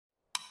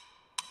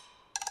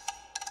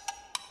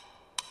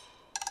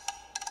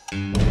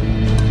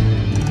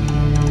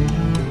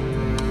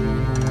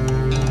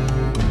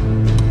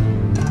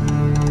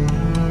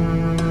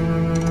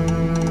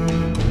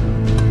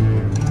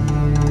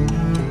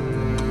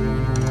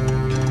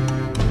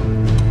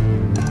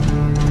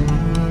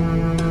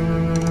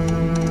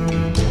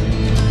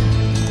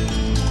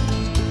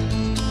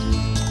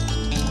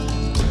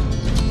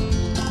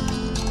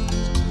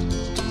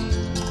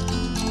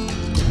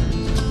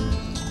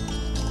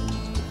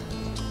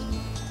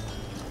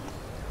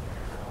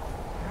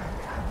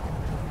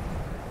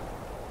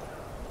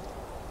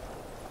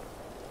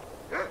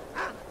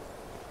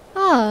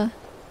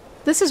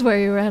This is where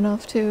you ran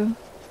off to.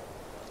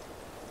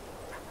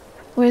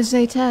 Where's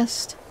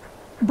Zaytest?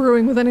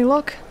 Brewing with any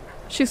luck?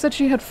 She said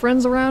she had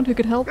friends around who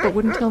could help, but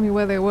wouldn't tell me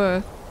where they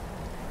were.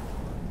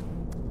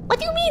 What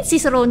do you mean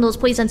Cicero knows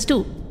poisons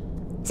too?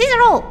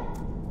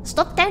 Cicero!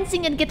 Stop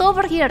dancing and get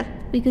over here.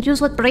 We could use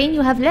what brain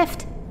you have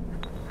left.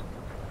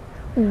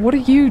 What are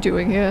you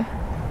doing here?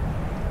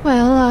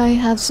 Well, I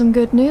have some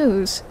good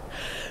news.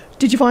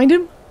 Did you find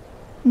him?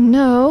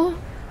 No,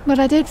 but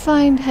I did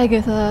find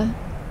Hegatha.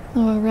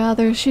 Or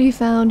rather, she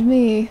found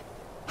me.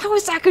 How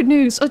is that good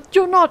news?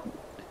 You're not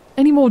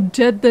any more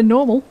dead than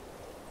normal.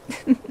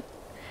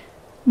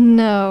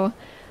 No.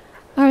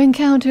 Our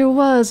encounter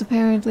was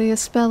apparently a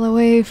spell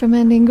away from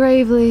ending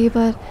gravely,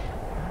 but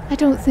I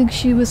don't think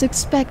she was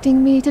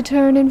expecting me to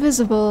turn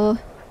invisible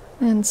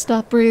and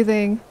stop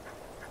breathing.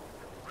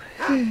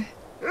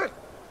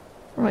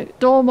 Right,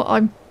 Dom,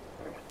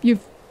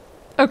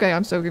 Okay,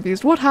 I'm so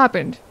confused. What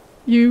happened?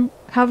 You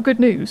have good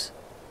news?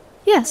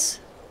 Yes.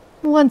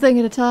 One thing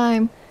at a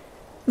time.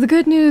 The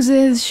good news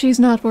is she's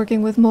not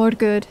working with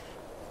Mordgood.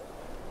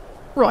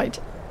 Right.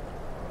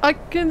 I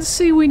can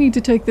see we need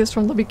to take this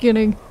from the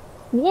beginning.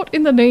 What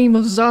in the name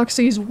of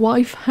Xerxes'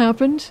 wife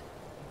happened?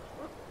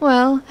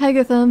 Well,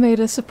 Hegatha made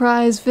a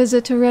surprise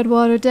visit to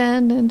Redwater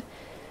Den, and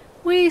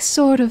we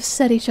sort of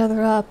set each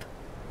other up.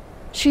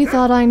 She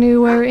thought I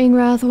knew where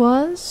Ingrath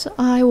was.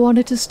 I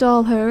wanted to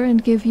stall her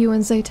and give you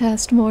and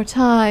Zaytest more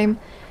time,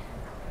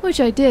 which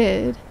I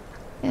did.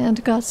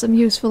 And got some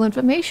useful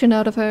information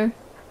out of her.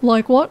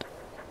 Like what?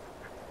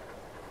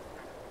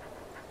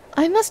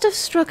 I must have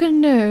struck a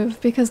nerve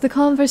because the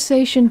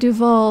conversation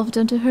devolved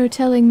into her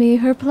telling me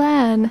her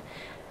plan.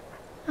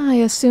 I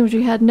assumed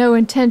she had no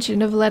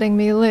intention of letting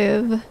me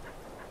live.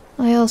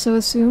 I also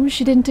assumed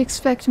she didn't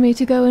expect me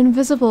to go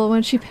invisible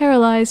when she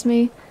paralyzed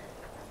me.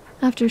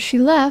 After she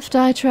left,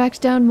 I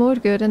tracked down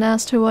Mordgood and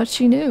asked her what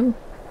she knew.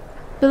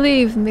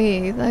 Believe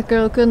me, that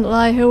girl couldn't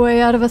lie her way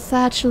out of a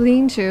thatched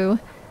lean-to.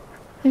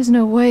 There's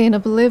no way in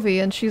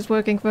oblivion she's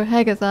working for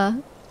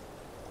Hegatha.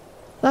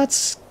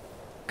 That's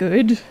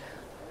good.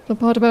 The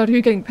part about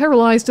you getting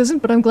paralyzed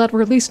isn't, but I'm glad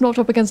we're at least not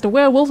up against a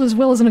werewolf as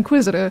well as an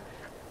inquisitor.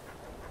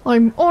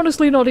 I'm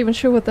honestly not even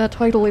sure what that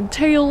title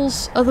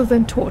entails, other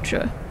than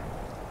torture.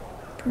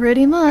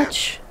 Pretty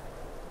much.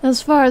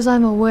 As far as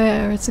I'm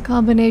aware, it's a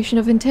combination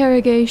of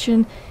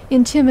interrogation,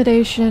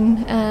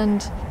 intimidation,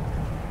 and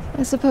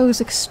I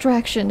suppose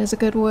extraction is a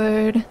good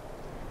word.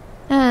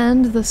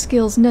 And the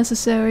skills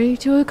necessary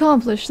to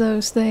accomplish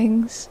those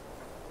things.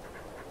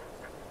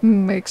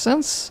 Makes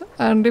sense.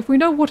 And if we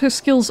know what her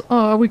skills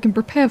are, we can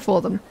prepare for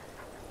them.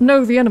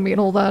 Know the enemy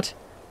and all that.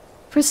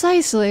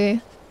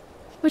 Precisely.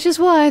 Which is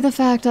why the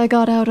fact I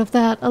got out of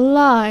that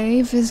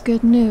alive is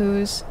good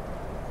news.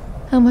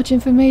 How much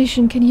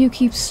information can you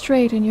keep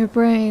straight in your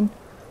brain?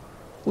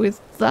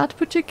 With that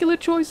particular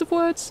choice of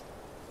words?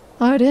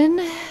 Arden,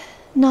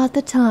 not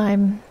the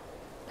time.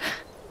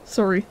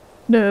 Sorry.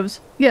 Nerves.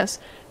 Yes.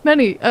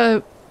 Many,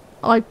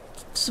 I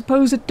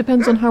suppose it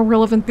depends on how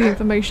relevant the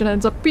information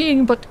ends up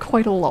being, but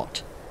quite a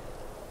lot.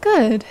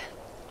 Good.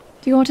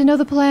 Do you want to know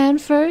the plan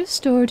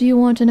first, or do you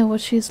want to know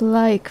what she's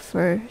like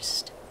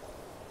first?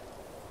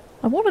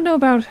 I want to know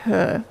about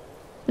her.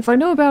 If I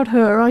know about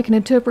her, I can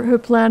interpret her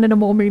plan in a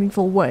more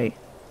meaningful way.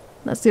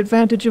 That's the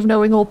advantage of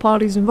knowing all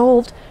parties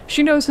involved.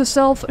 She knows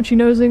herself, and she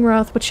knows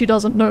Ingrath, but she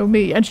doesn't know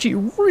me, and she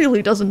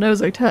really doesn't know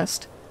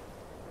Zaytest.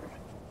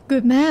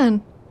 Good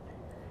man.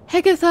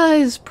 Hegatha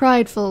is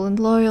prideful and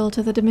loyal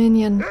to the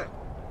Dominion.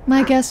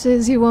 My guess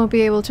is you won't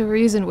be able to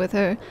reason with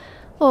her,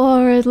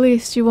 or at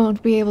least you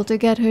won't be able to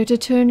get her to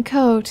turn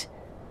coat.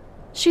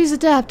 She's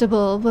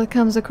adaptable, but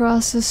comes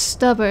across as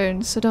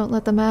stubborn, so don't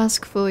let the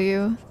mask fool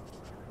you.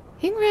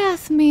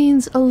 Ingrath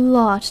means a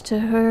lot to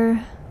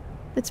her.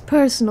 It's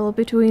personal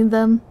between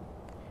them.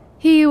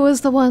 He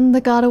was the one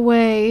that got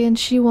away, and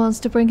she wants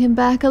to bring him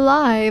back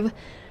alive,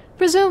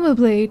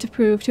 presumably to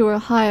prove to her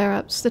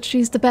higher-ups that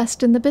she's the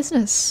best in the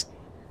business.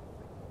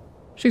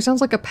 She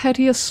sounds like a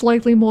pettier,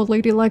 slightly more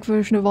ladylike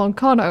version of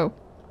Oncano.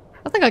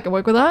 I think I can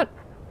work with that.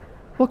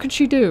 What can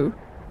she do?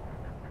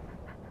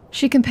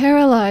 She can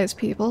paralyze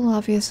people,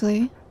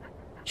 obviously.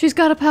 She's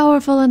got a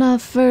powerful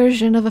enough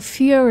version of a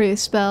fury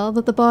spell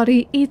that the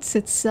body eats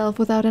itself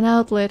without an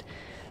outlet,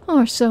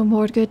 or so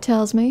Mordgood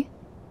tells me.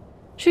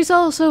 She's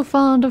also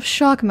fond of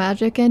shock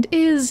magic and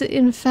is,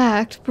 in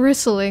fact,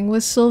 bristling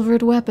with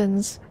silvered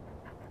weapons.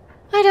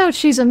 I doubt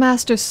she's a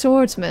master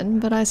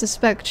swordsman, but I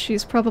suspect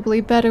she's probably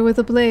better with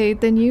a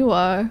blade than you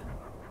are.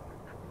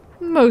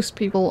 Most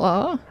people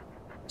are.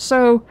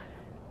 So,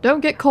 don't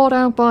get caught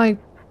out by,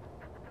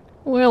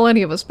 well,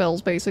 any of her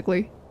spells,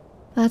 basically.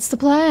 That's the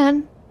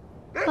plan.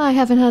 I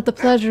haven't had the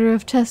pleasure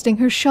of testing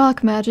her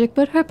shock magic,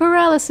 but her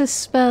paralysis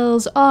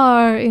spells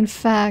are, in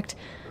fact,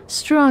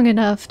 strong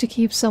enough to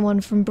keep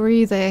someone from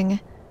breathing.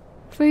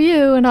 For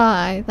you and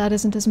I, that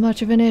isn't as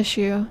much of an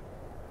issue.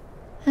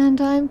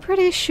 And I'm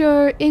pretty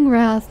sure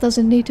Ingrath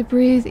doesn't need to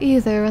breathe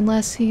either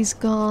unless he's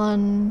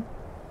gone...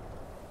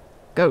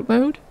 Goat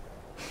mode?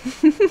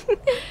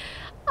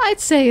 I'd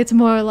say it's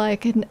more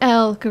like an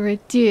elk or a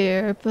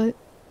deer, but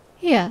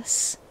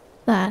yes,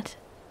 that.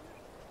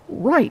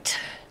 Right.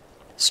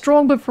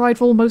 Strong but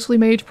prideful, mostly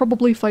mage,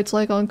 probably fights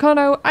like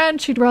Ancano, and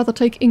she'd rather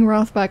take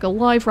Ingrath back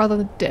alive rather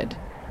than dead.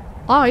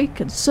 I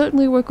can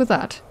certainly work with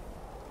that.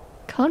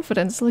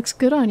 Confidence looks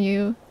good on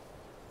you.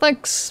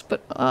 Thanks,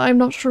 but I'm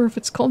not sure if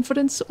it's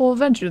confidence or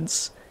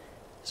vengeance.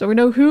 So we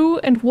know who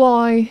and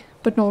why,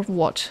 but not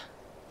what.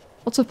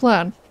 What's the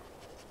plan?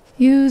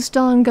 Use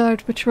Dawn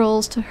Guard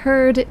patrols to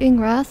herd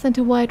Ingrath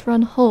into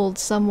Whiterun Hold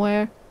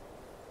somewhere.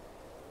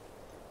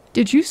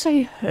 Did you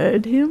say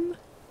herd him?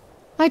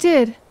 I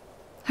did.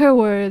 Her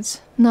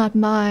words, not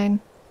mine.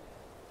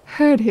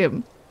 Herd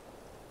him,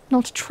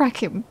 not track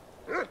him.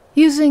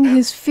 Using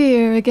his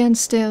fear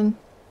against him.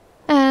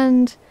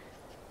 And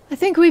I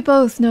think we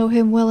both know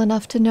him well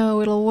enough to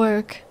know it'll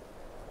work.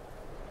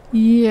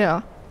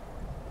 Yeah.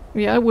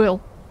 Yeah, it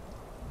will.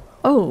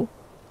 Oh.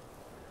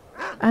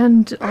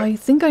 And I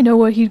think I know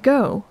where he'd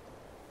go.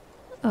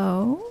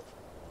 Oh?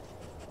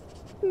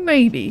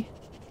 Maybe.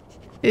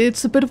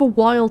 It's a bit of a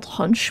wild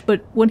hunch,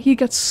 but when he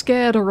gets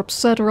scared or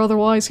upset or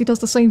otherwise, he does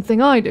the same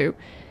thing I do.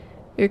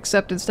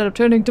 Except instead of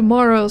turning to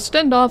Mara or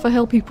Stendar for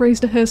help, he prays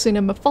to Hircine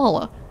and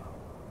Mephala.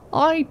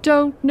 I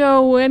don't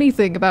know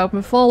anything about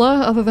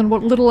Mephala, other than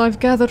what little I've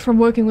gathered from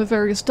working with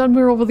various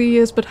Dunmer over the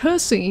years, but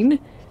Hircine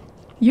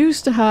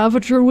used to have a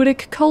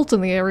druidic cult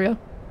in the area.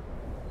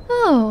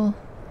 Oh,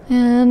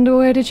 and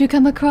where did you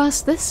come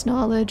across this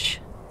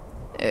knowledge?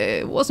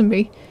 It wasn't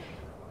me.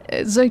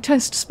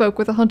 Zaytest spoke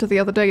with a hunter the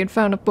other day and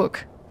found a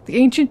book. The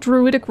Ancient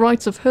Druidic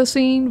Rites of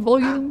Hircine,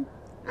 Volume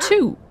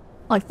 2,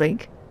 I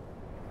think.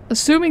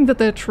 Assuming that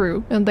they're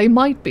true, and they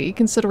might be,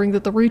 considering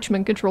that the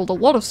Reachmen controlled a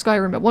lot of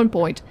Skyrim at one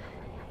point,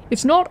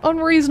 it's not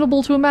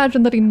unreasonable to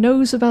imagine that he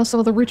knows about some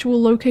of the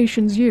ritual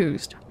locations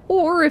used.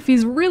 Or, if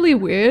he's really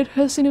weird,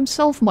 Hircine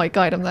himself might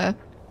guide him there.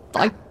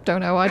 I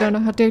don't know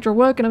how Daedra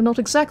work, and I'm not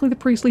exactly the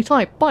priestly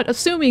type, but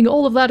assuming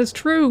all of that is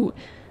true,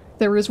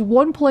 there is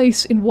one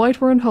place in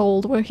Whiterun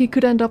Hold where he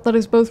could end up that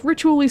is both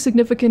ritually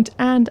significant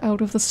and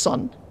out of the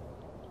sun.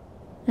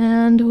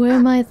 And where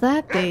might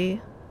that be?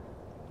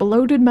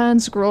 Bloated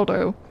Man's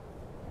Grotto.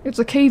 It's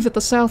a cave at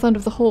the south end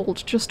of the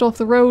hold, just off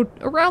the road,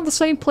 around the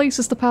same place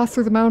as the path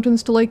through the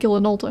mountains to Lake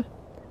Ilinalta.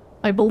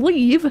 I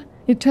believe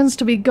it tends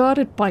to be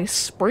guarded by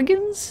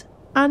Spriggans,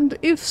 and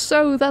if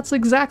so, that's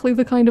exactly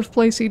the kind of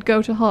place he'd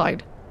go to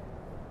hide.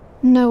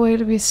 No way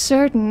to be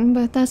certain,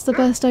 but that's the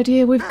best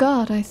idea we've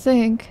got, I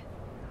think.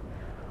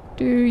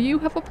 Do you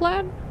have a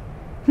plan?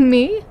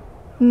 Me?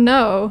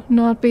 No,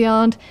 not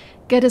beyond.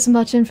 Get as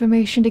much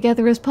information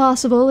together as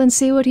possible and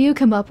see what you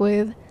come up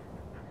with.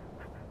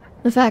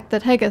 The fact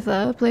that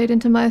Hegatha played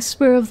into my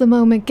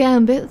spur-of-the-moment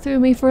gambit threw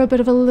me for a bit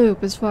of a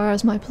loop as far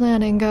as my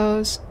planning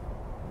goes.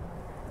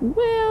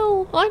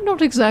 Well, I'm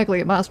not exactly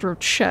a master of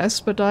chess,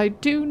 but I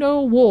do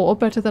know war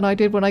better than I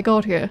did when I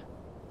got here.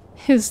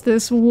 Is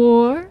this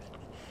war?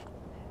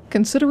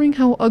 Considering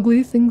how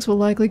ugly things will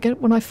likely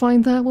get when I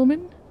find that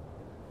woman?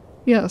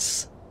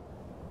 Yes.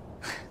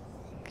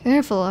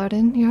 Careful,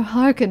 Arden. Your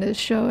Harkin is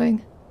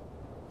showing.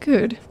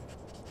 Good.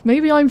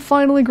 Maybe I'm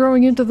finally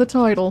growing into the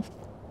title.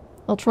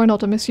 I'll try not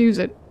to misuse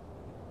it.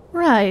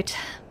 Right.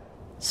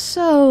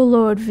 So,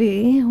 Lord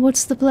V,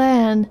 what's the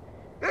plan?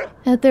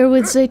 Head there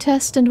with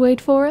Zaytest and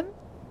wait for him?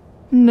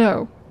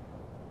 No.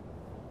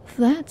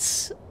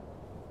 That's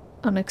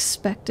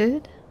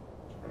unexpected.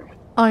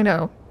 I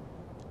know.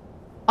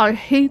 I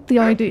hate the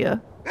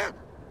idea.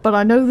 But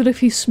I know that if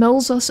he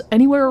smells us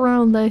anywhere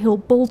around there, he'll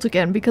bolt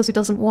again because he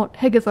doesn't want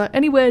Hegatha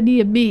anywhere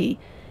near me.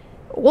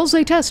 Or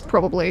Zaytest,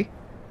 probably.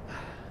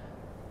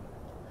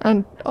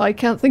 And I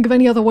can't think of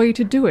any other way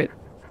to do it.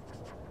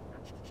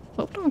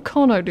 What would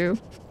Ancano do?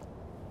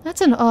 That's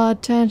an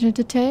odd tangent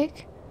to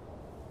take.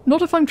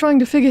 Not if I'm trying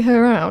to figure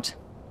her out.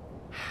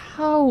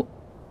 How...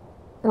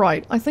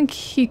 Right, I think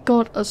he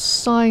got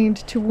assigned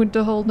to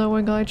Winterhold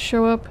knowing I'd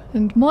show up,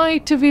 and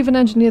might have even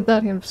engineered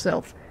that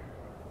himself.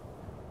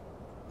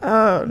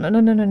 Oh,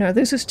 no,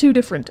 this is too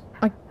different.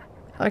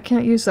 I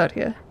can't use that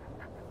here.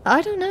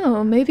 I don't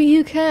know, maybe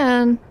you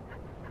can.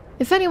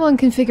 If anyone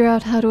can figure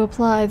out how to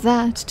apply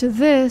that to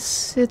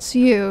this, it's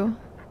you.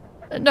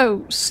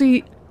 No,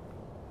 see,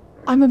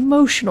 I'm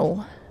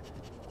emotional.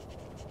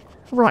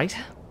 Right.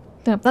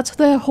 Now, that's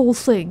their whole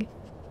thing.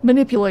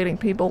 Manipulating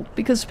people,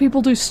 because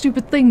people do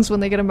stupid things when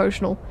they get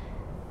emotional.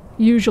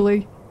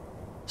 Usually.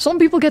 Some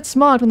people get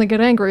smart when they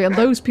get angry, and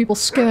those people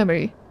scare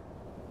me.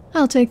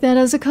 I'll take that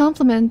as a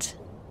compliment.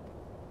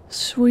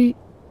 Sweet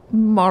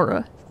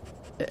Mara.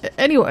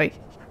 Anyway,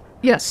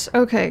 Yes,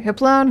 okay, her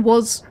plan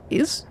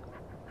is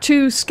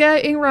to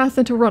scare Ingrath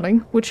into running,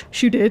 which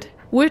she did,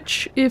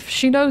 which, if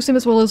she knows him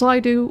as well as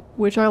I do,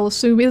 which I'll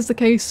assume is the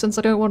case since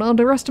I don't want to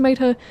underestimate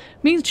her,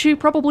 means she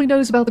probably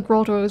knows about the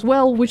grotto as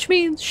well, which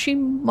means she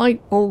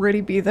might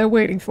already be there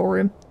waiting for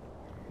him.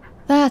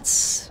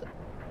 That's,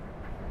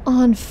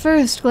 on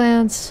first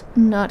glance,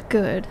 not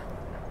good.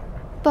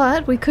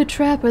 But we could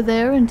trap her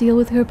there and deal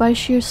with her by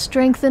sheer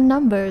strength in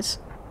numbers.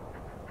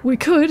 We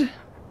could,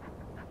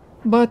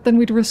 but then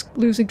we'd risk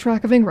losing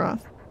track of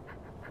Ingrath.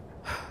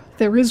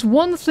 There is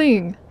one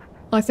thing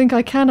I think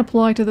I can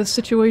apply to this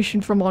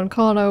situation from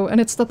Onkano, and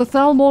it's that the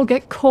Thalmor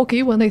get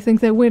cocky when they think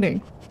they're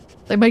winning.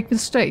 They make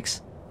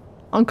mistakes.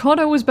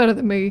 Onkano was better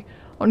than me,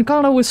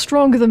 Onkano was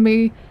stronger than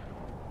me,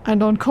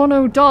 and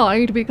Onkano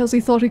died because he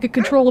thought he could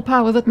control a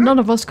power that none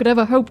of us could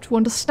ever hope to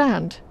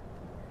understand.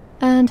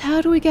 And how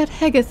do we get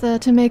Hegatha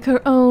to make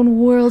her own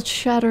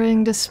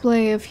world-shattering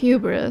display of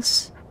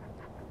hubris?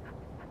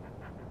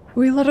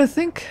 We let her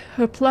think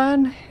her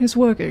plan is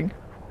working.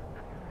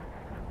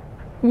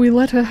 We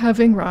let her have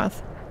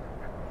Ingrath.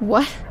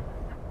 What?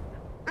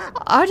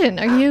 Arden,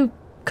 are you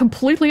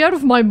Completely out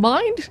of my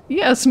mind?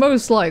 Yes,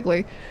 most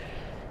likely.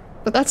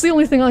 But that's the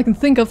only thing I can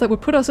think of that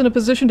would put us in a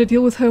position to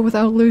deal with her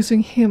without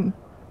losing him.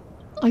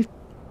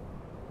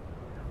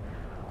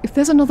 If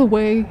there's another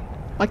way,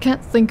 I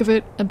can't think of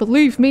it, and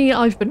believe me,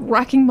 I've been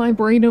racking my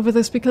brain over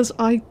this because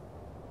I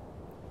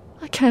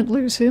can't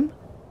lose him.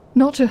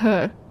 Not to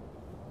her.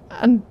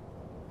 And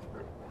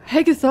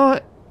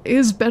Hegatha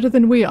is better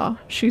than we are.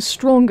 She's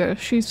stronger,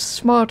 she's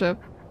smarter.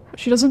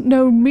 She doesn't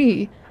know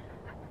me.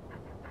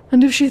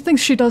 And if she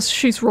thinks she does,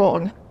 she's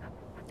wrong.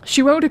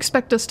 She won't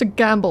expect us to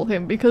gamble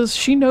him because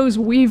she knows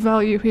we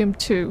value him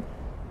too.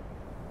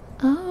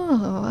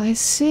 Oh, I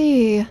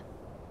see.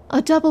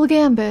 A double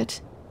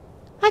gambit.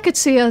 I could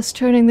see us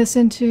turning this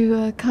into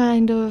a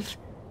kind of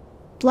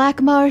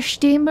Black Marsh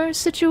Steamer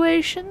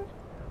situation.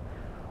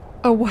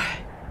 Oh,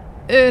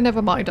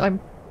 never mind. I'm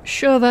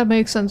sure that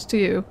makes sense to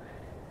you.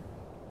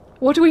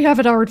 What do we have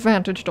at our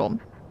advantage,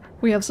 Dom?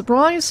 We have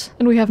surprise,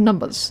 and we have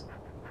numbers.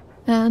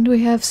 And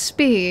we have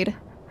speed.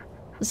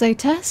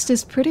 Zaytest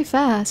is pretty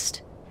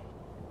fast.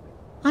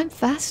 I'm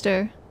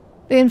faster.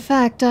 In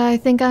fact, I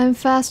think I'm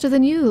faster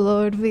than you,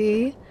 Lord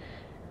V.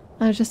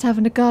 I just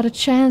haven't got a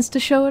chance to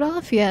show it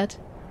off yet.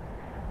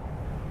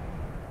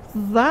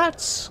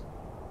 That's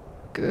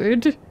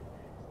good.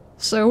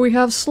 So we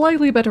have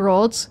slightly better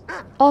odds.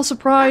 Our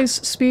surprise,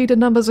 speed, and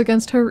numbers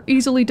against her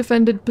easily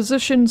defended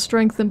position,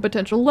 strength, and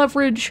potential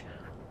leverage.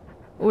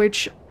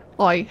 Which,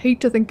 I hate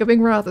to think of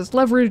Ingrath as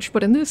leverage,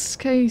 but in this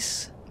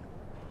case...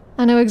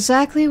 I know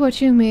exactly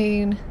what you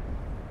mean.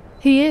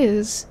 He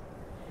is.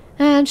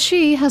 And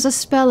she has a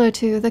spell or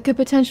two that could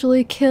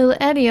potentially kill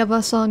any of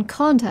us on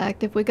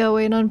contact if we go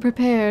in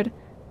unprepared.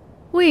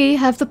 We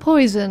have the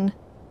poison,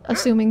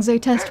 assuming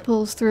Zaytest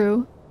pulls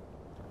through.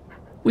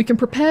 We can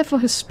prepare for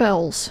his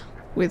spells,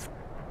 with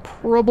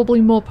probably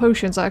more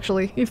potions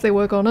actually, if they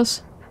work on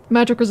us.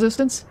 Magic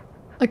resistance.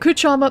 I could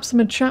charm up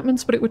some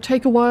enchantments, but it would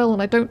take a while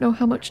and I don't know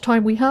how much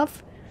time we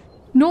have.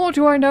 Nor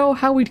do I know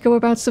how we'd go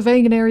about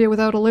surveying an area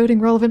without alerting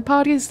relevant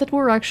parties that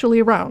were actually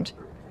around.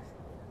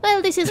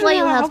 Well, this is why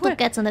you have 2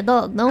 cats and a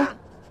dog, no?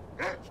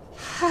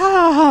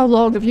 How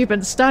long have you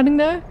been standing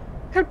there?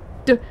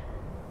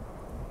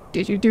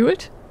 Did you do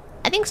it?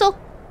 I think so.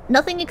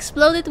 Nothing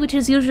exploded, which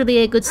is usually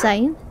a good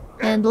sign.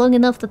 And long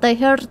enough that I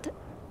heard...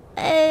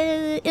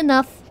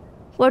 enough.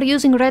 We're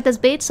using red as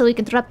bait so we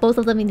can trap both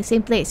of them in the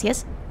same place,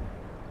 yes?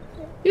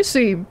 You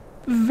seem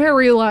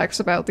very lax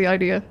about the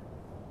idea.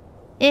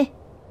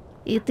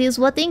 It is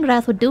what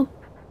Ingrath would do.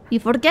 You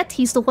forget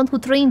he's the one who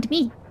trained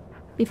me.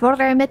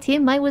 Before I met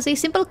him, I was a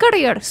simple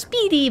courier,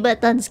 speedy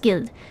but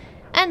unskilled.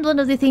 And one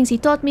of the things he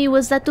taught me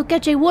was that to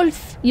catch a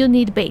wolf, you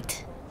need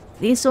bait.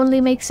 This only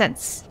makes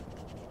sense.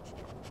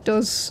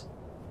 Does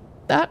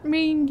that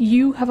mean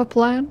you have a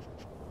plan?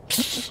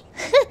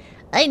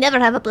 I never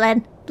have a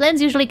plan.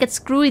 Plans usually get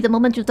screwy the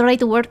moment you try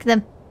to work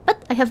them.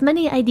 But I have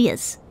many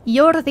ideas.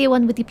 You're the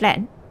one with the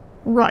plan.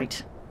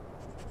 Right.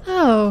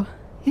 Oh,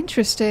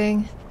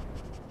 interesting.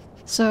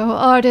 So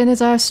Arden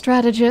is our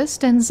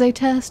strategist and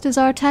Zaytest is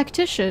our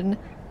tactician.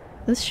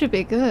 This should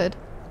be good.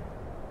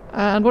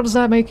 And what does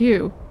that make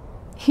you?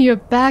 Your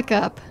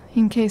backup,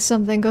 in case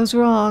something goes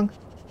wrong.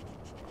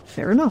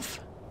 Fair enough.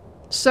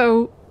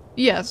 So,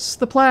 yes,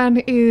 the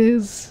plan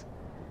is...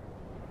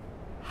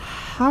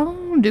 How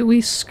do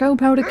we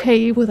scope out a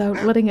cave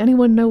without letting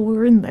anyone know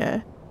we're in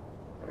there?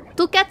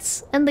 2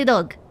 cats and a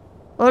dog,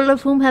 all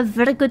of whom have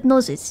very good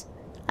noses.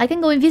 I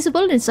can go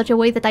invisible in such a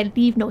way that I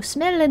leave no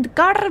smell, and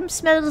Garm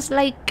smells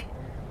like...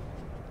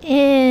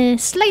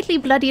 slightly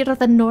bloodier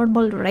than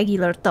normal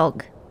regular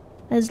dog.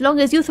 As long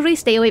as you 3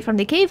 stay away from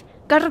the cave,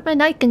 Garm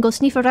and I can go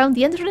sniff around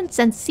the entrance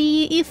and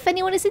see if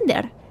anyone is in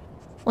there.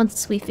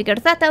 Once we figure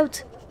that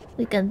out,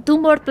 we can do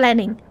more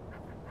planning.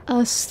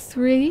 Us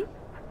 3?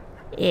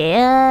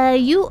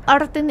 You,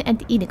 Arden,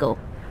 and Inigo.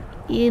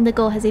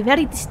 Inigo has a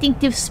very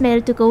distinctive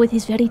smell to go with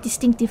his very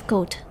distinctive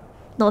coat.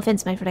 No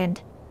offense, my friend.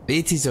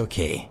 It is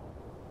okay.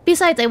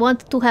 Besides, I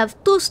want to have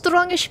 2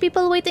 strongish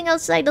people waiting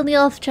outside on the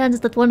off chance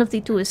that one of the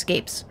 2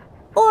 escapes.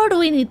 Or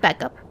we need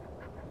backup.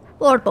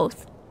 Or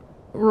both.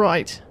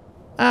 Right.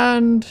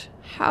 And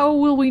how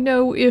will we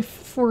know if,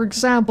 for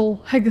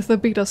example,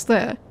 Hegatha beat us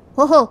there?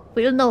 Ho,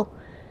 we'll know.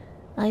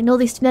 I know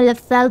the smell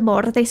of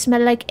Thalmor. They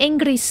smell like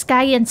angry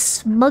sky and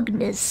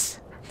smugness.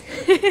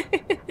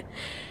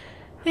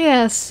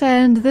 Yes,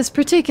 and this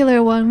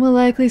particular one will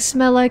likely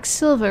smell like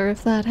silver,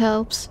 if that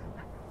helps.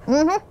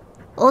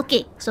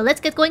 Okay, so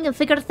let's get going and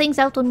figure things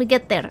out when we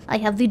get there. I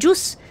have the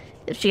juice.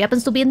 If she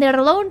happens to be in there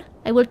alone,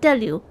 I will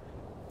tell you.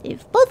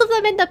 If both of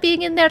them end up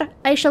being in there,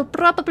 I shall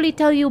probably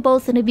tell you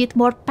both in a bit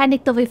more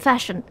panicked of a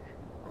fashion.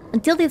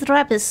 Until the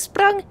trap is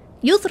sprung,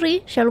 you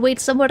 3 shall wait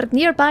somewhere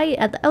nearby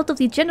and out of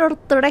the general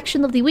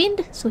direction of the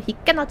wind, so he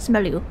cannot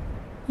smell you.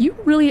 You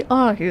really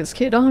are his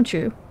kid, aren't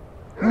you?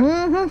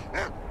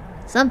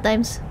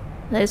 Sometimes.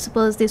 I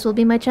suppose this will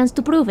be my chance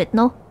to prove it,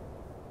 no?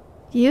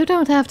 You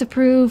don't have to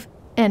prove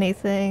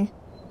anything.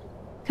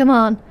 Come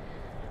on.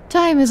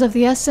 Time is of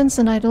the essence,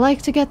 and I'd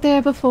like to get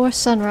there before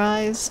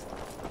sunrise.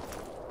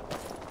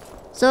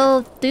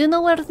 So, do you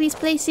know where this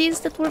place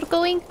is that we're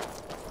going?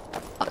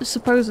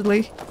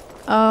 Supposedly.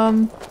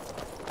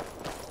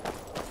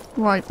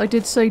 Right, I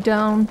did say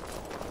down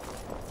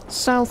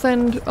south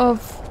end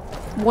of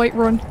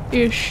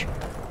Whiterun-ish.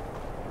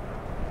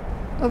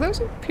 Are those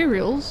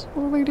Imperials?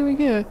 What are they doing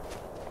here?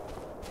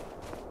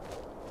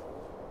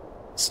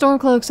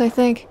 Stormcloaks, I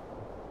think.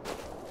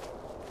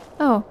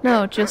 Oh,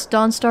 no, just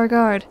Dawnstar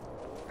Guard.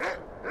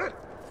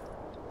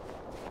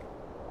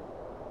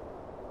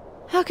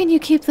 How can you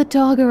keep the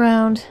dog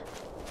around?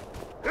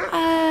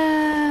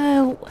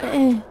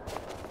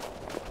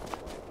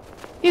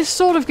 You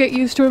sort of get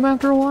used to him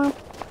after a while.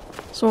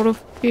 Sort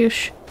of,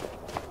 ish.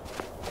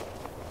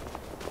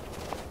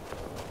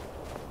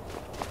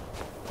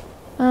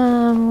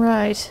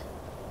 Right.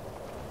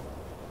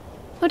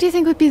 What do you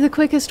think would be the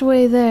quickest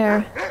way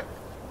there?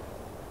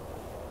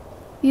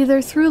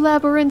 Either through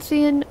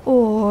Labyrinthian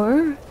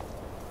or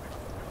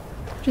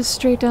just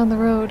straight down the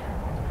road.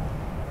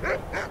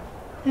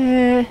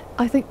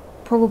 I think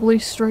probably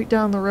straight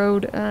down the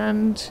road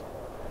and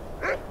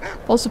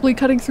possibly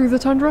cutting through the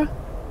tundra.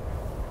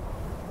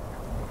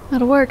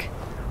 That'll work.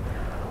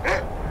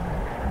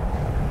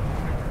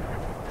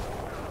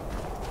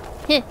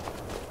 Heh.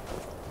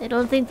 I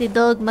don't think the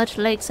dog much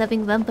likes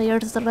having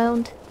vampires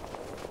around.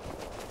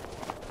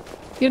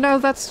 You know,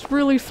 that's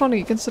really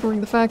funny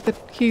considering the fact that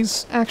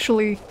he's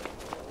actually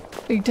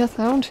a death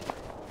hound.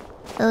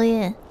 Oh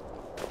yeah.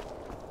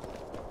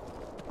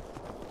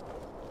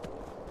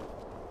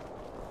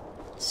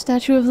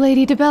 Statue of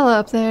Lady Debella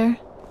up there.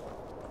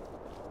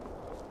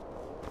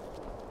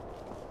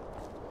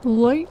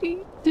 Lady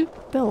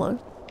Debella.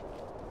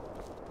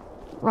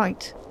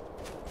 Right.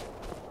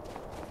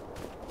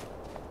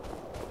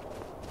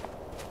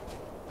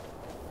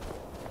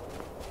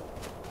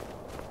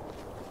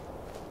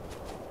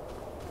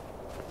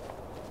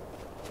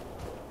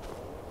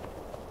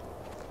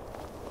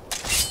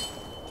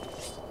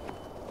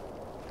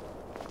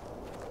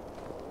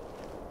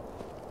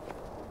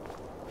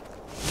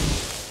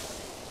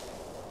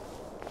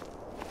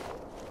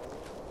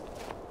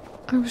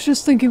 I was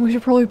just thinking we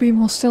should probably be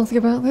more stealthy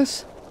about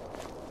this.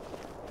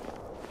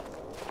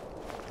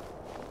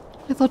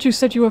 I thought you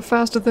said you were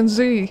faster than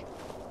Z.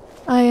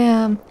 I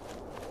am.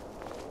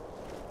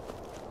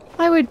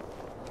 I would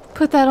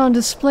put that on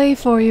display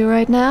for you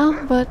right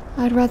now, but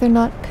I'd rather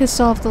not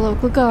piss off the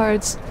local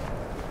guards.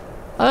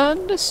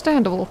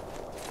 Understandable.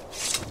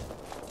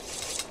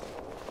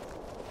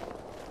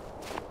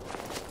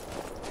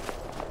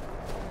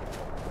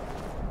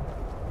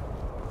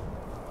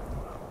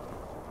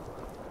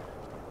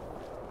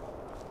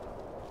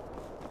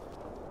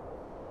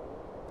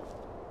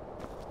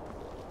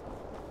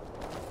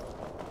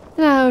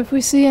 Now, if we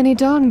see any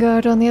Dawn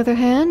Guard, on the other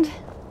hand,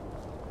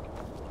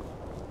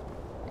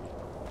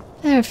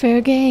 they're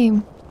fair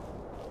game.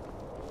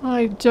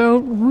 I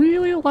don't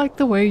really like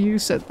the way you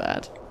said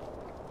that.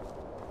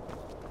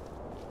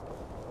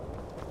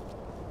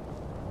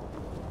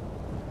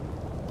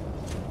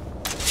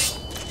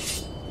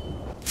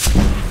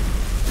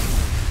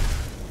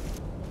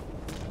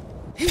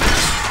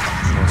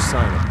 More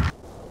silent.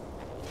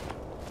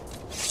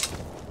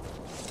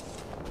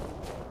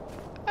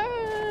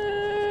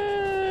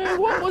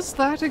 What was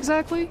that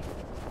exactly?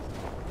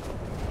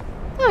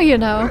 Oh, you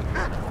know.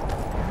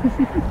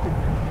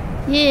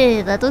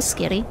 Yeah, that was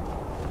scary.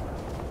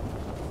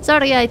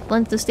 Sorry, I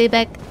wanted to stay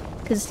back,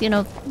 because, you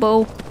know,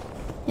 bow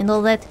and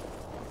all that.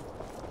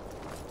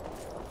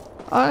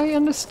 I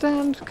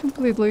understand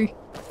completely.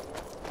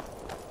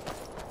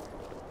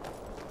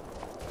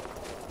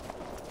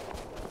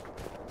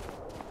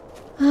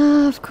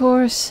 Of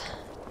course.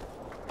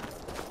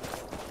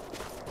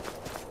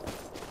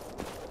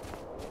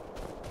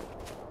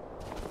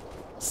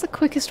 What's the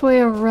quickest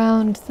way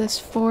around this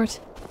fort?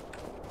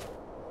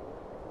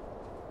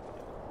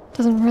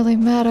 Doesn't really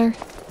matter.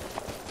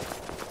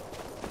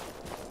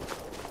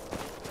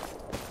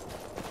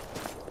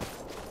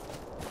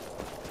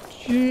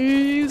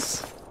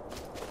 Jeez.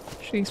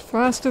 She's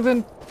faster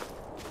than...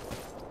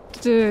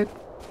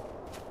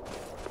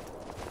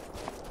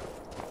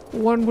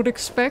 one would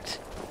expect.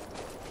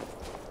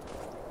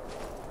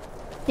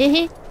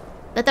 Hehe.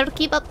 Better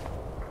keep up.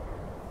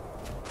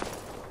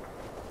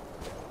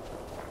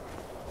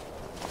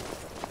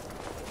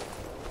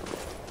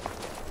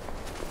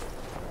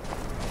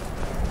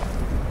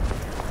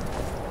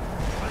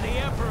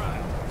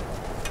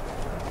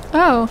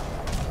 Oh.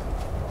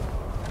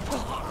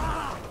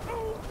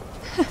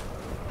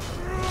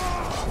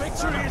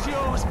 Victory is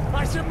yours!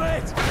 I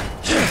submit!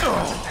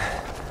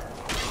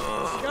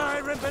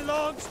 Skyrim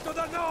belongs to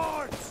the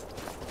Nords!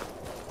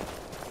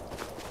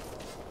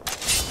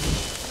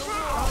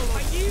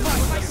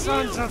 The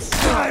sons of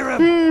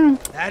Skyrim!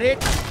 That it?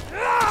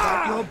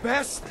 That your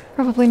best?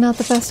 Probably not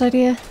the best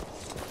idea.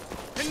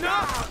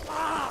 Enough!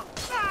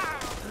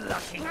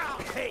 Lucky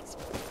hit!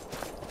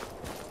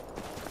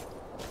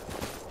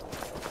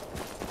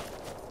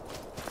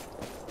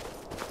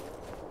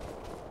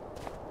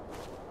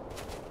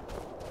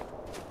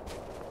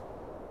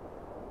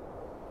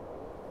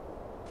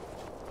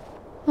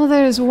 Well,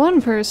 there's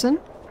one person.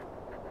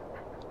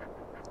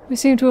 We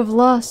seem to have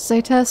lost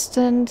Zaytest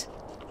and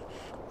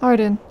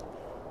Arden.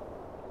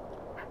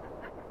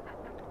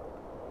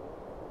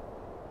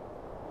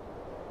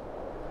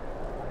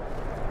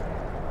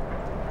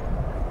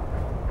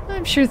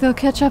 I'm sure they'll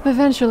catch up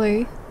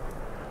eventually.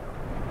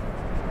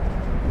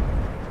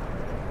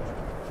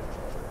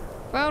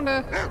 Found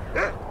her!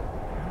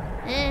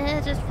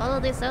 Just follow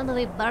the sound of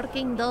a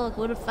barking dog.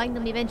 We'll find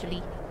them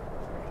eventually.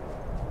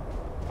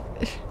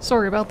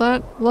 Sorry about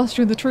that. Lost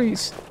you in the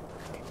trees.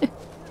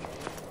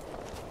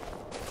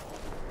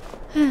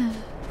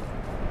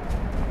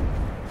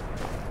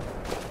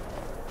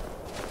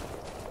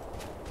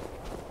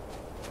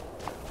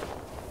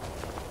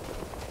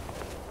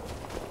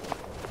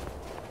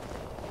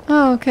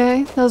 Oh,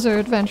 okay. Those are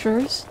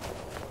adventurers.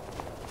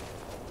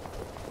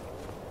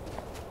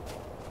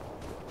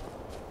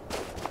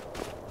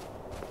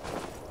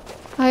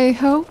 I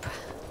hope.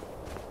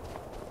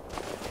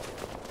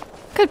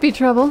 Could be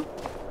trouble.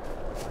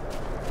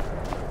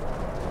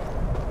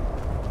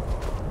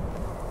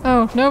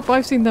 Oh, nope,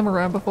 I've seen them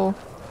around before.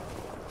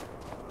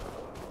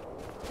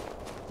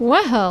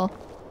 Well.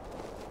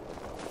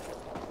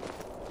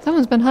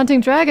 Someone's been hunting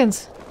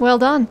dragons. Well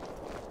done.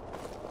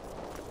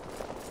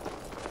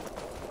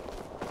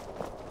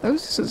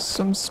 Those are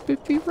some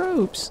spiffy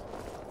robes.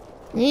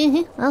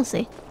 I'll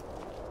see.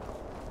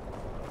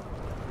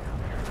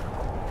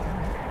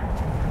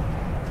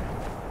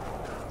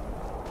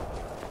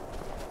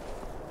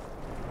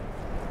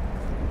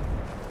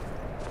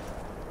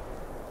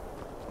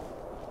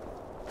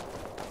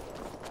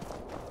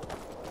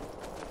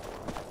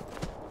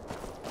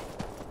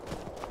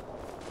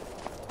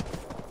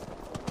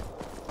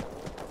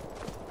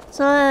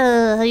 So,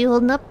 how you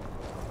holding up?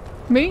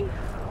 Me?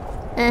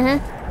 Uh-huh.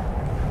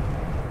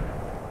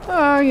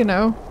 You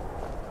know.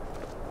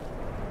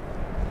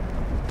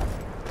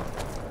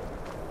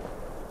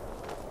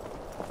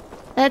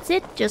 That's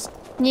it? Just,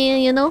 yeah,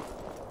 you know?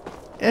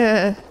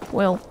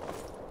 Well.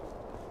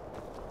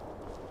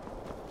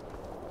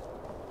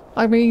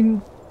 I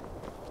mean...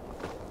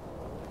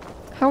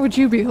 How would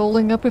you be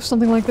holding up if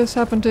something like this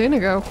happened to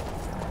Inigo?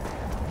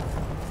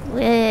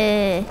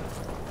 I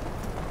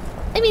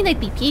mean, I'd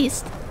be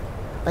pissed.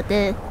 But,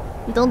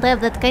 we don't have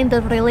that kind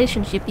of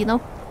relationship, you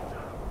know?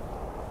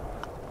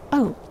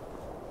 Oh.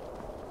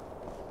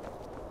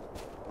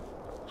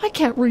 I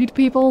can't read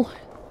people.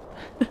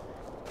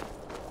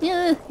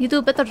 Yeah, you do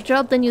a better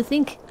job than you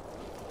think.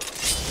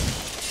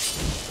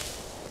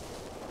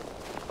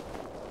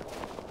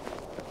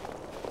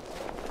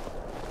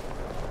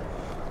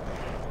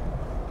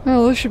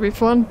 Well, this should be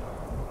fun.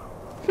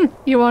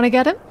 You want to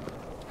get him?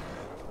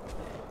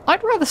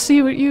 I'd rather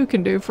see what you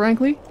can do,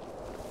 frankly.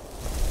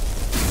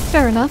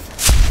 Fair enough.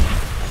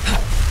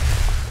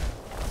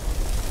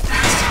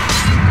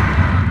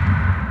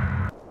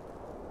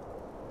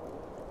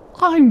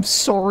 I'm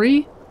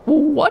sorry.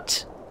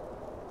 What?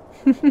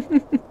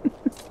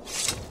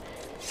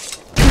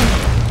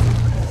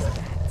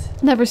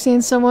 Never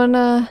seen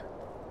someone,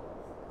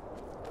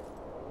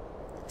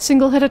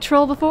 single-hit a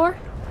troll before?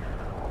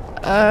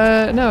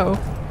 No.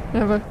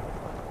 Never.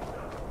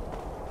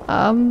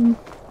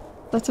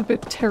 That's a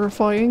bit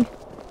terrifying.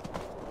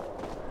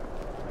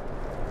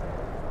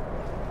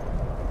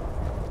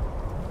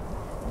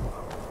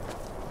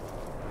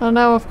 And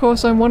now, of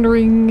course, I'm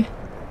wondering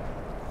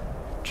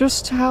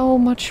just how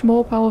much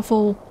more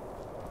powerful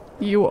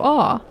you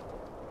are.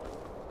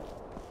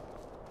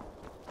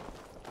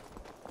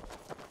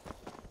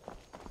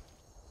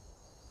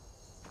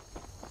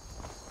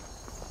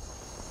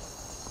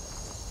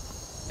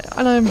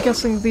 And I'm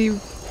guessing the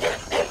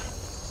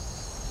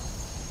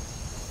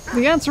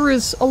answer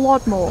is a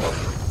lot more.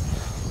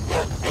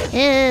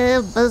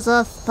 Buzz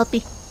off,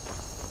 puppy.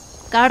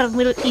 Garden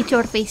will eat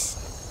your face.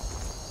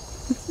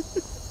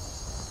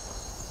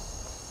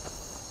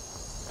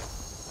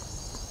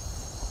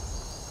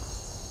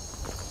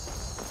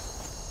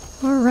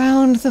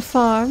 Around the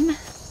farm.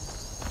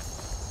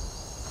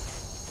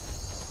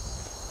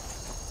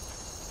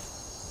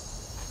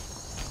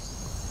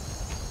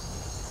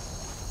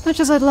 much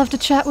as I'd love to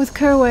chat with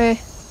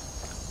Kerway,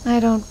 I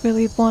don't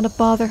really want to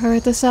bother her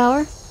at this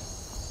hour.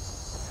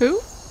 Who?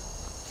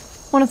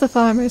 One of the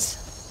farmers.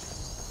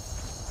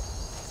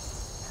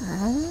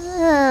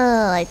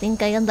 Ah, I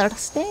think I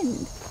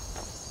understand.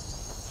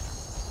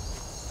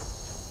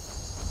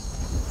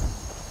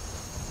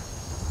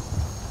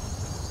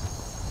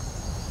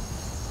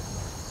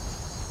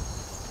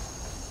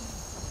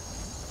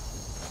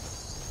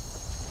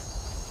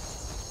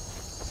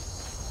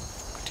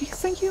 Do you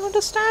think you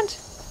understand?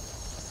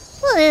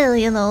 Well,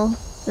 you know,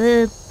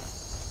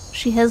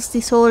 she has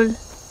this whole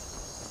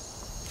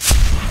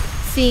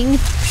thing.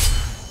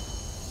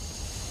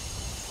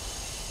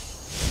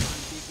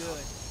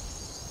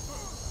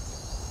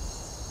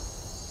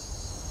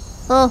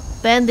 Oh,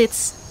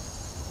 bandits.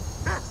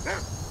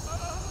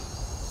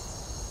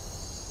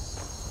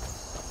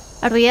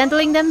 Are we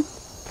handling them?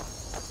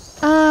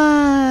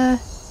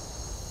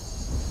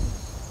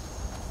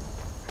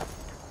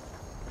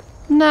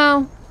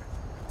 No.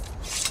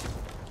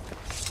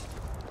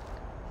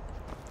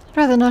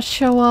 I'd rather not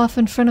show off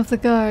in front of the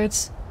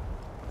guards.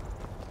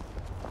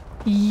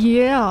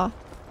 Yeah.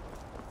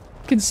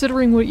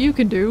 Considering what you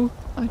can do,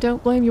 I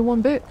don't blame you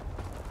one bit.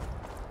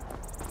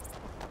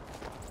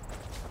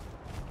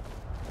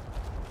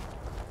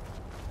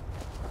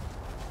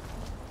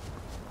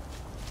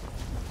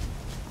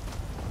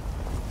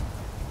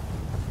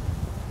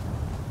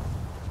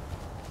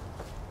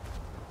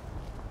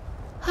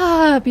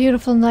 Ah,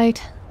 beautiful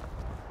night.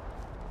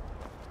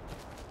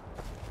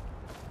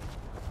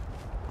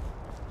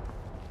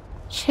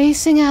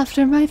 Chasing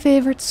after my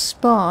favorite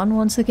spawn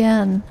once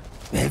again.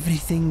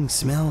 Everything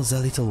smells a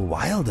little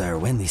wilder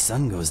when the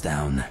sun goes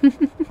down.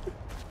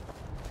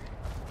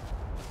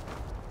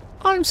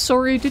 I'm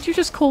sorry, did you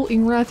just call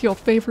Ingrath your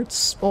favorite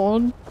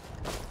spawn?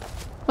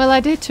 Well, I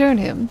did turn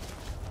him.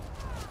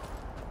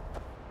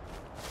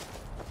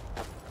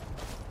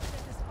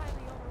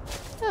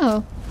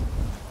 Oh.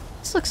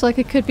 This looks like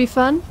it could be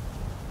fun.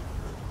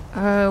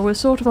 We're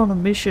sort of on a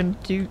mission.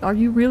 Are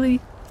you really?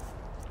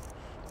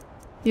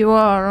 You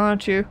are,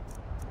 aren't you?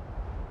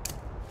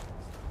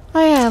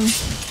 I am.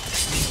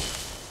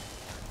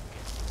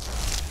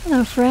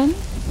 Hello, friend.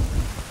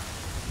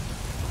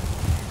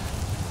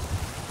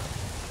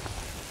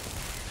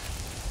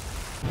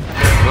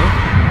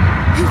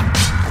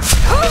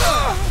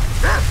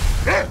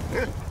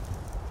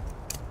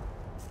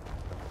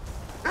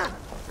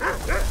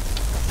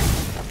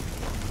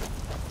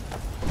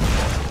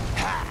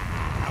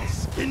 I'll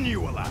skin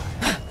you alive.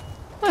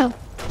 Well.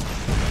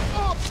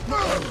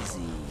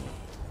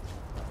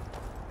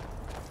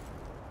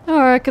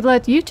 Or I could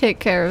let you take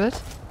care of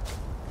it.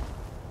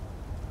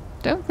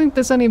 Don't think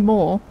there's any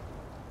more.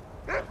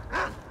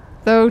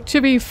 Though,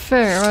 to be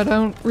fair, I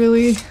don't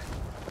really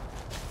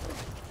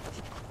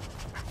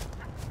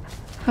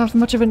have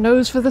much of a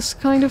nose for this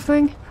kind of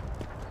thing.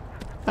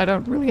 I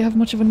don't really have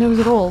much of a nose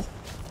at all.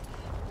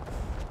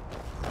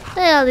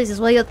 Well, this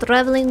is why you're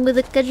traveling with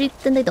a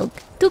Khajiit and a dog.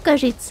 2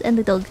 Khajiits and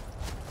a dog.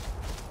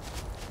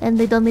 And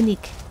a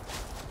Dominique.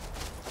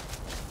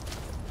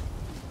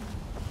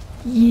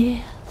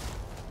 Yeah.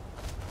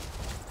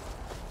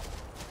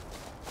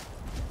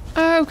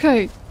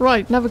 Okay,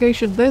 right,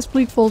 navigation. There's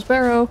Bleak Falls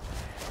Barrow.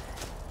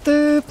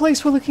 The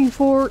place we're looking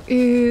for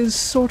is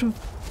sort of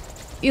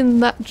in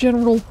that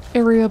general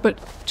area, but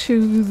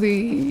to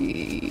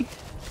the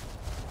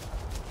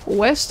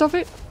west of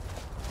it.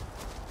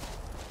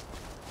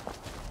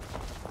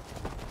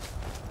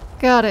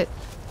 Got it.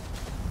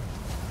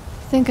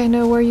 Think I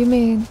know where you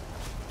mean.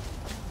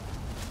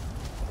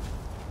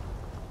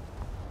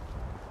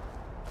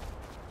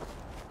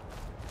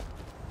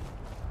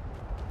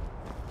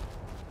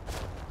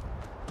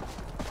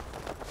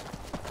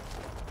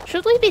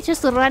 Should we be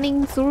just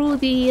running through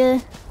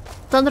the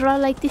tundra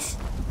like this?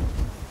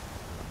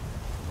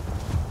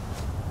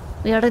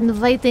 We are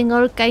inviting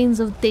all kinds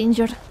of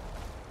danger.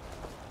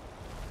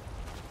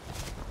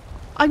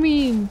 I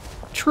mean,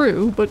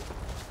 true, but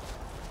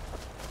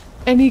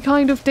any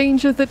kind of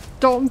danger that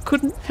Dom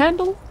couldn't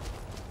handle?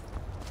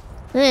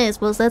 I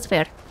suppose that's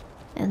fair.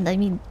 And I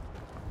mean,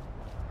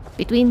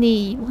 between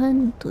the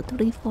 1, 2,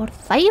 3, 4,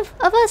 5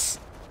 of us?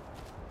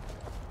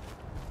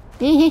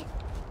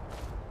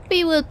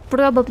 We will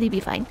probably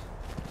be fine.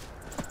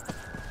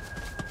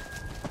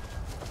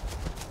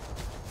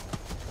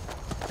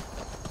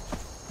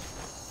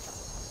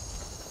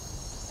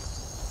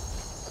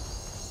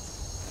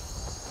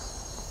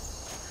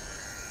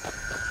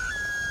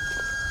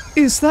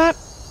 Is that...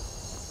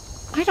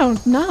 I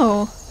don't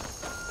know.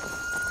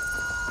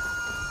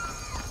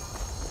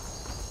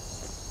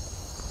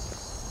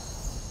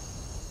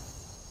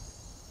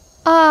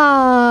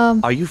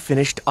 Are you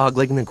finished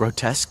ogling the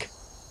grotesque?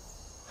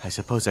 I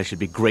suppose I should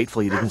be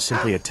grateful you didn't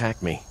simply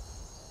attack me.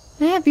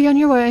 Yeah, be on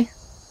your way.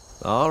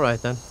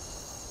 Alright then.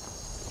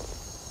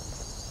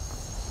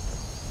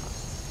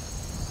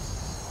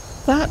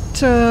 That,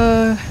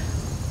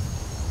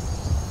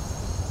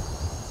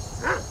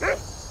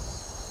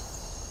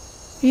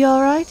 You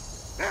alright?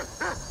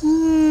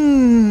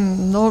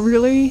 not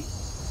really.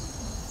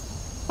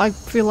 I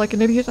feel like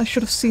an idiot. I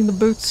should have seen the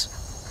boots.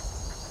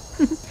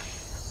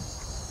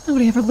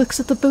 Nobody ever looks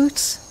at the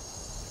boots.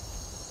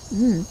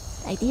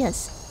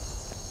 Ideas.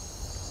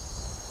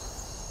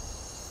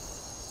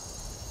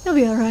 You'll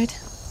be alright.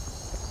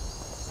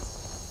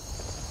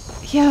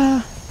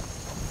 Yeah.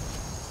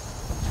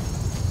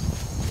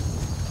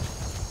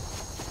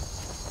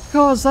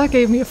 Gosh, that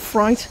gave me a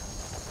fright.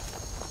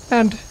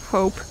 And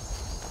hope.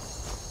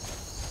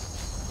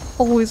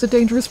 Always a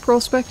dangerous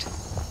prospect.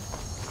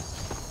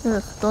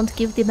 Ugh, don't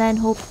give the man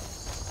hope.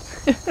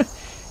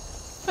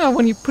 Oh,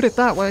 when you put it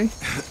that way.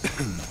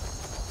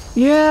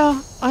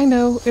 Yeah, I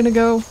know,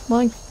 Inigo.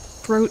 My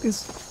throat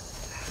is...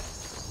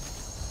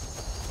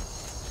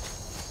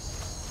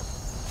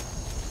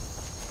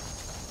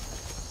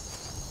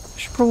 I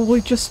should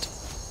probably just...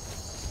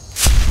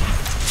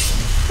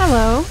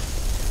 Hello.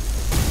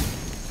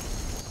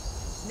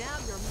 Now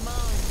you're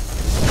mine.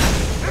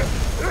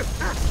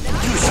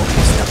 You should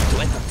be stuck to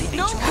entertain each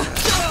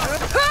other.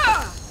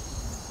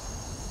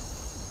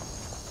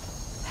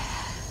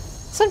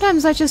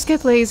 Sometimes I just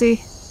get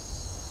lazy.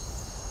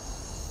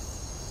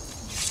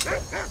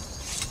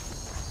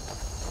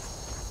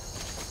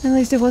 At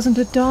least it wasn't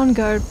a Dawn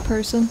Guard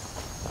person.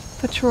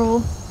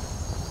 Patrol.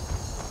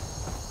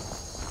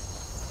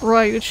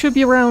 Right, it should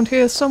be around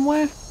here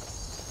somewhere.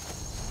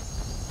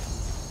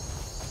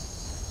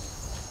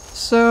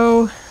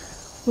 So,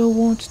 we'll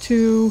want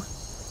to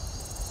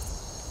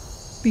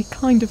be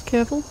kind of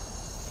careful.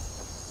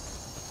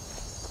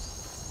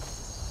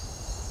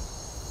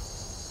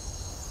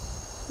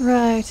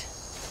 Right.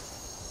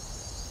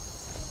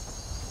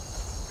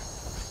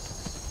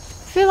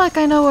 I feel like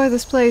I know where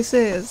this place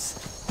is.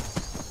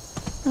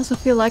 I also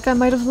feel like I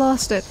might have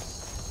lost it.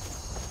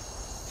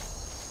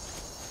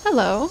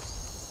 Hello.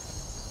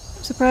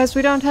 I'm surprised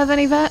we don't have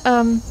any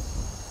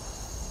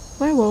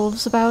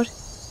werewolves about.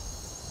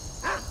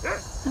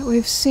 That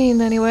we've seen,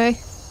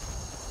 anyway.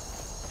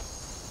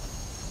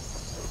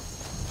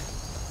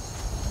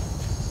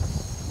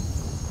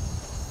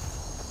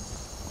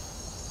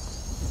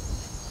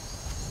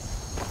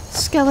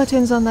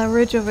 Skeletons on that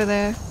ridge over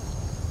there.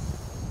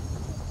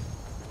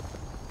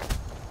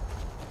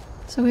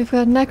 So we've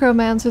got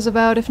necromancers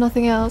about, if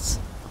nothing else.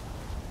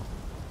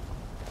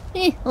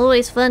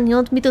 Always fun. You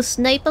want me to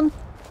snipe him?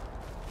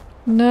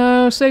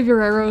 No, save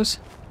your arrows.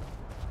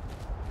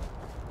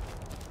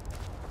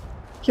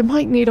 You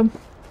might need them.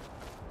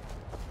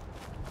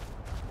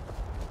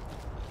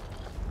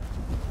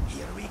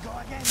 Here we go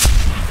again.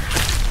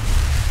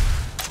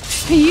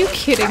 Are you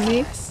kidding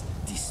me?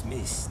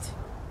 Dismissed.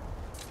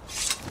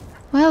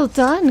 Well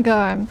done,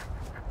 Garm.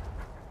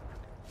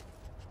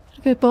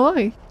 Good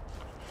boy.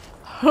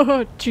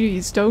 Oh,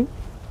 jeez, don't.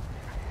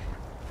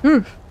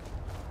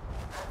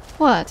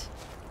 What?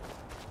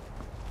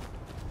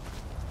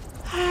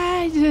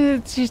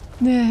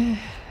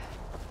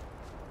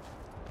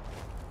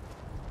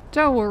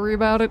 Don't worry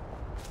about it.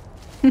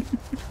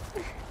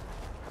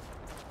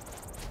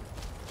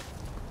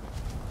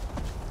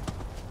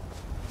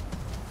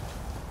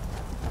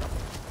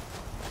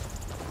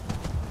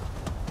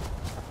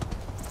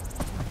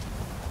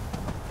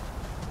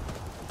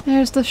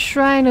 There's the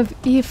Shrine of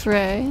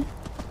Ifre.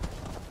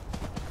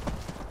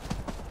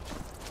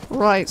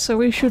 Right, so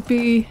we should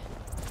be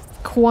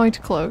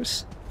quite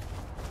close.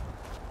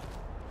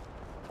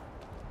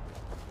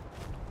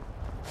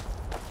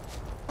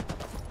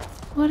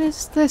 What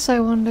is this, I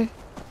wonder?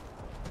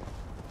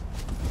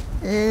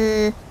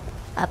 A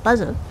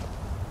puzzle.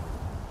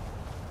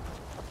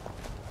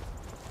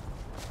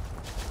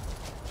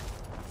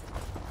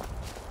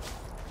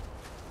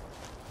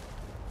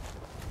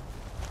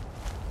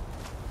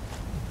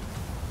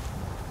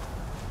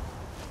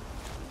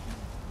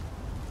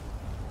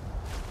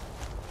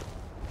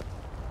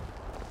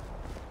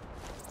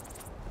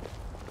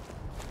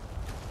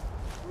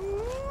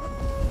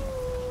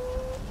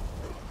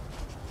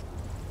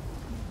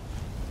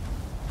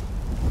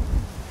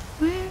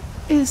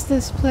 Is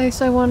this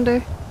place, I wonder?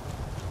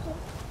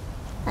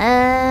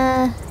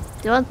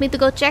 Do you want me to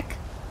go check?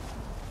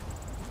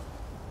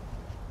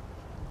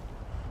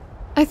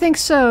 I think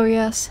so,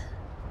 yes.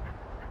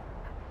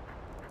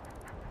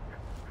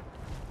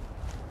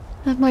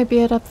 That might be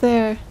it up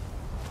there.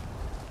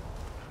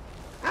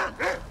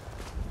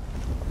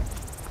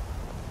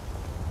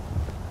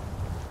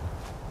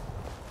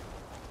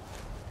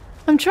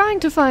 I'm trying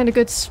to find a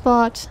good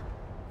spot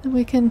that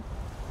we can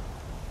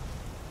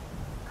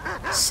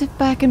sit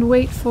back and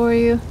wait for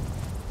you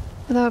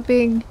without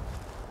being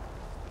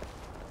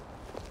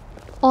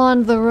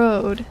on the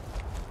road.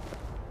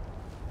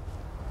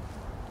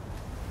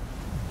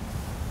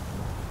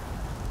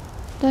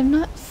 But I'm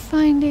not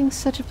finding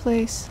such a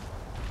place.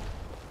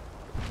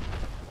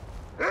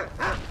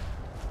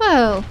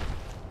 Well,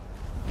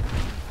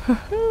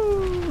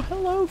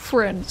 Hello,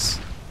 friends.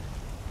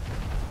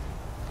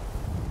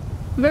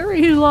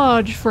 Very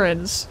large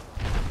friends.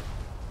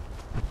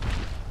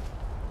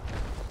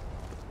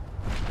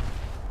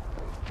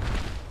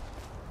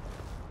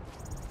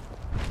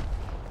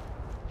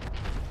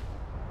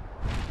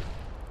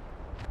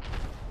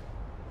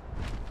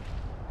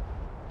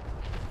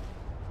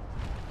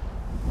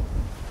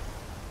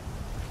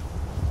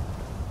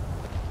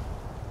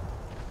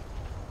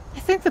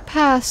 think the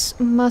pass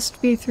must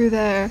be through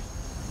there.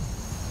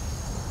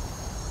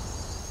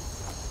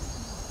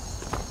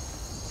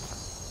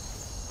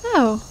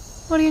 Oh,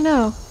 what do you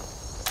know?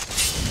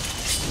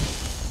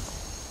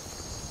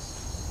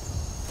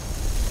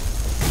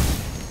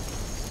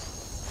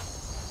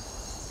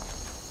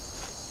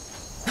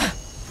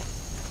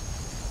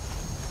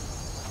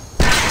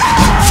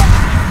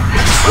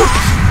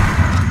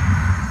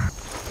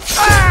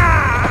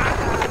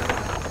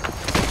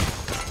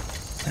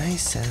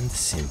 Nice and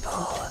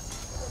simple.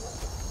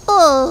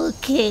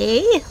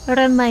 Okay,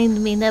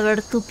 remind me never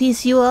to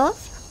piss you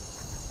off.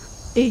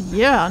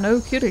 Yeah,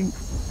 no kidding.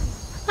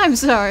 I'm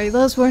sorry,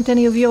 those weren't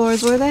any of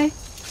yours, were they?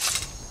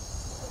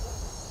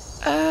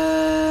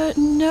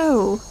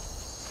 No.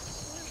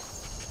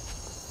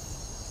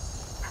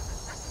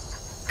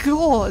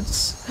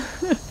 Gods.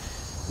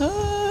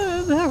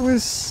 That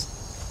was...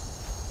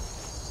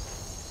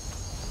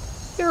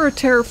 You're a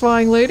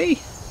terrifying lady.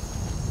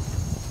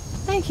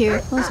 Thank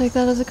you. I'll take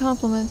that as a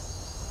compliment.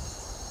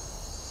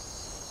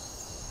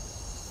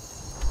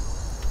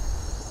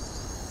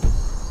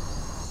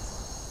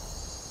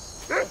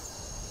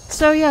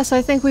 So yes,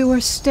 I think we were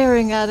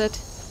staring at it.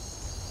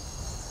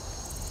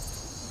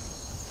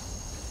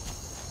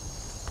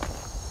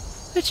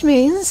 Which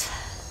means...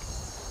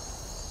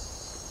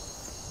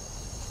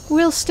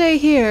 we'll stay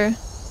here.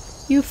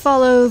 You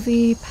follow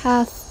the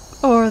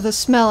path, or the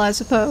smell, I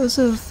suppose,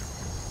 of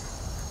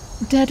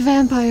dead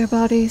vampire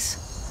bodies.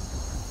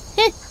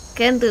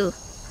 Can do.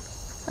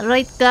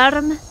 Right,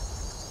 Garm?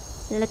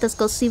 Let us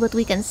go see what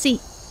we can see.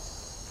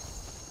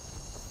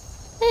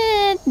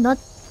 And not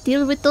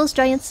deal with those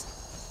giants.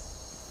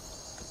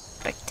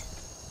 Right.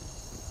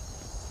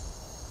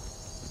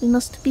 We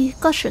must be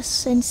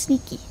cautious and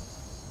sneaky.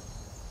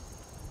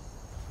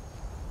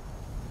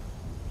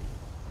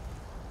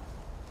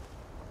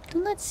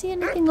 Do not see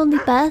anything on the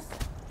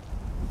path.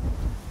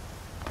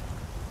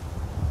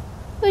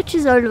 Which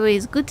is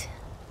always good.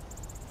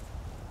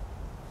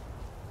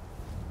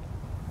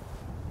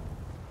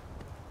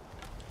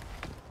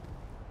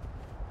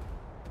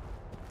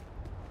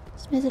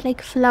 Smells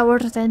like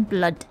flowers and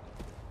blood.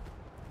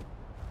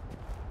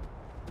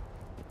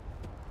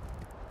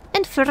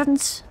 And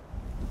ferns.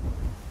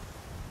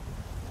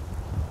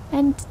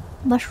 And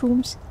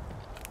mushrooms.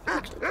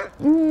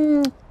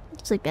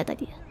 It's a bad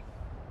idea.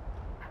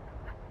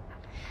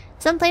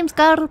 Sometimes,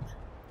 Garb,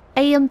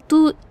 I am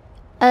too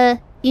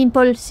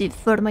impulsive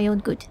for my own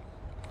good.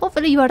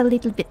 Hopefully you are a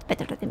little bit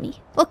better than me.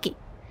 Okay.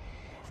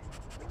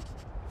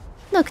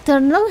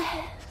 Nocturnal.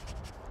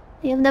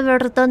 I have never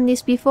done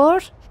this before.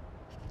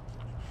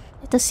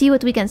 Let us see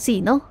what we can see,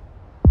 no?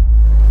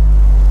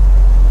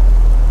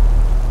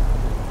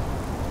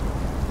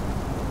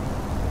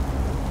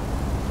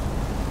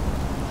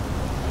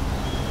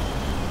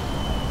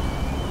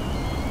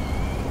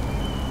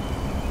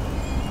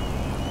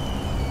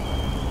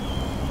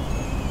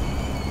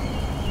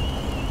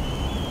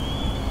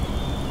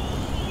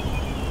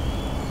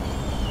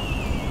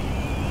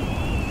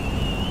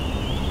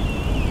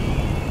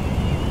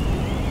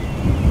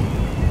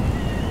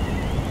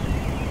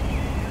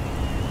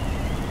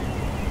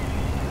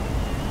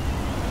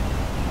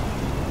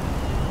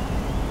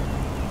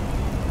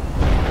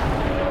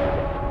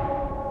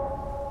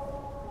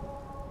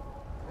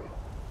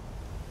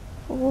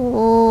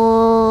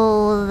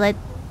 Oh, that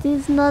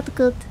is not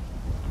good.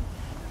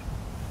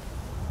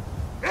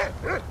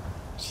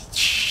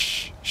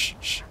 Shh, shh,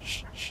 shh,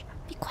 shh, shh.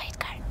 Be quiet,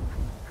 Garm.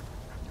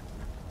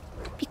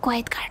 Be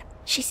quiet, Garm.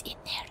 She's in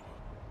there.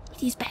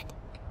 It is bad.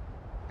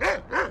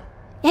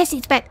 Yes,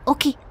 it's bad.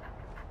 Okay.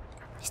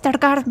 Mr.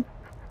 Garm.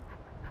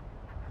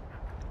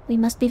 We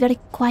must be very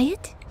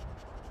quiet.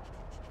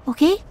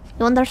 Okay?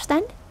 You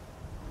understand?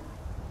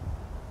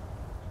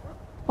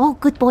 Oh,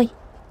 good boy.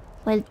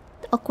 Well,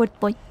 awkward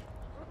boy.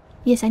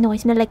 Yes, I know, I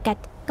smell like cat.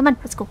 Come on,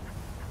 let's go.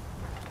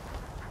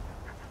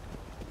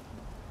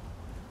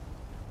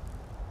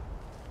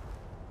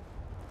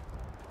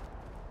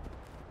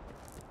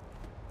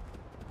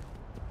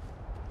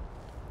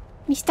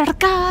 Mr.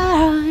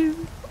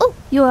 Garm! Oh,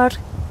 you are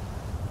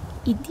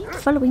indeed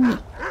following me.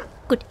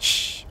 Good.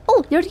 Shh.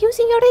 Oh, you're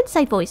using your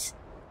inside voice.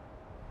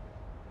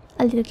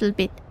 A little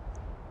bit.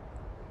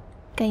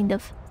 Kind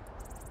of.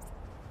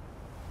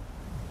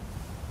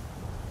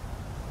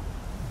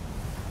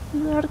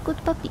 You are a good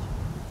puppy.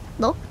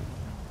 No?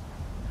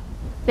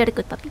 Very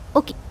good puppy.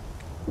 Okay.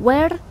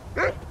 Where?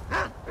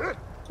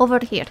 Over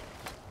here.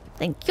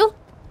 Thank you.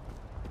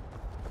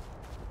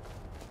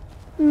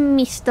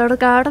 Mr.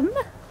 Garm.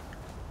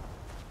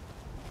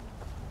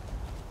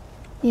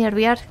 Here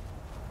we are.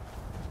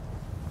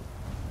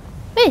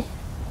 Hey,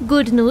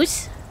 good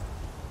news.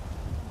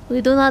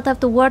 We do not have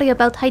to worry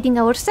about hiding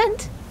our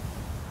scent.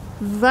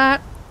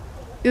 That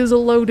is a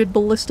loaded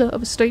ballista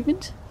of a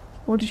statement.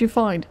 What did you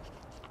find?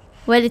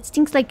 Well, it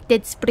stinks like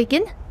dead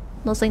spriggan.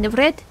 No sign of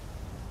red.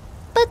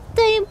 But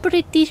I'm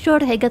pretty sure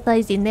Hagatha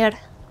is in there,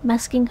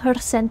 masking her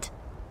scent.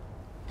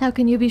 How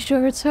can you be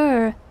sure it's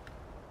her?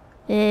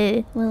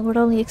 Well, we're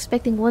only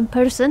expecting one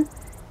person.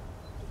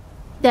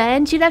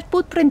 And she left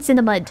footprints in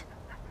the mud.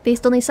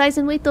 Based on his size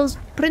and weight, those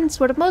prints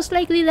were most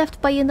likely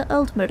left by an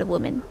Altmer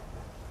woman.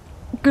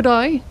 Good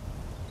eye.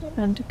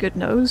 And good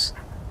nose.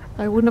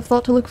 I wouldn't have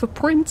thought to look for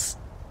prints.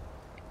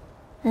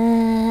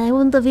 I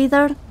wouldn't have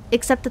either,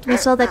 except that we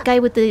saw that guy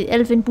with the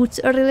elven boots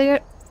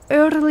earlier.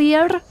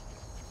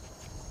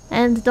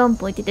 And Dom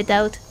pointed it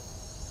out.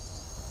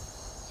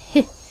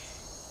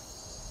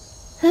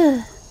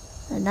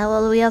 And now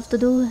all we have to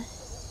do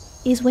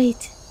is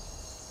wait.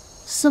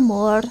 Some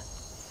more.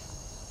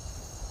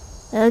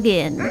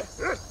 Again.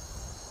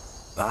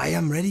 I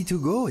am ready to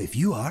go if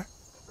you are.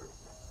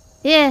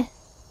 Yeah.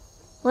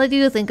 What do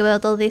you think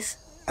about all this?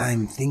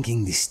 I'm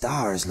thinking the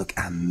stars look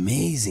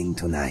amazing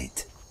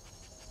tonight.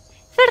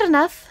 Fair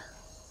enough.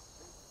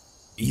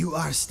 You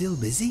are still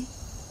busy?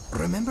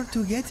 Remember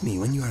to get me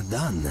when you are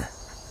done.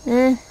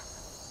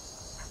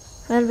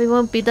 Well, we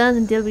won't be done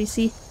until we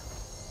see.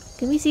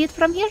 Can we see it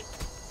from here?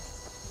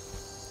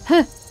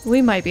 Huh,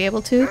 we might be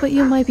able to, but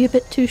you might be a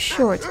bit too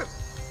short.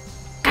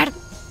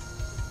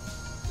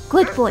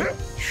 Good boy.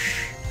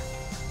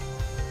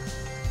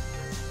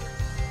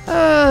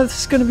 This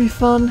is gonna be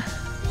fun.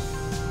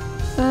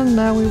 And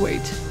now we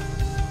wait.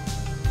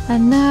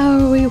 And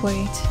now we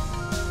wait.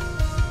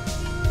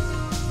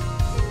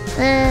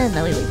 And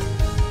now we wait.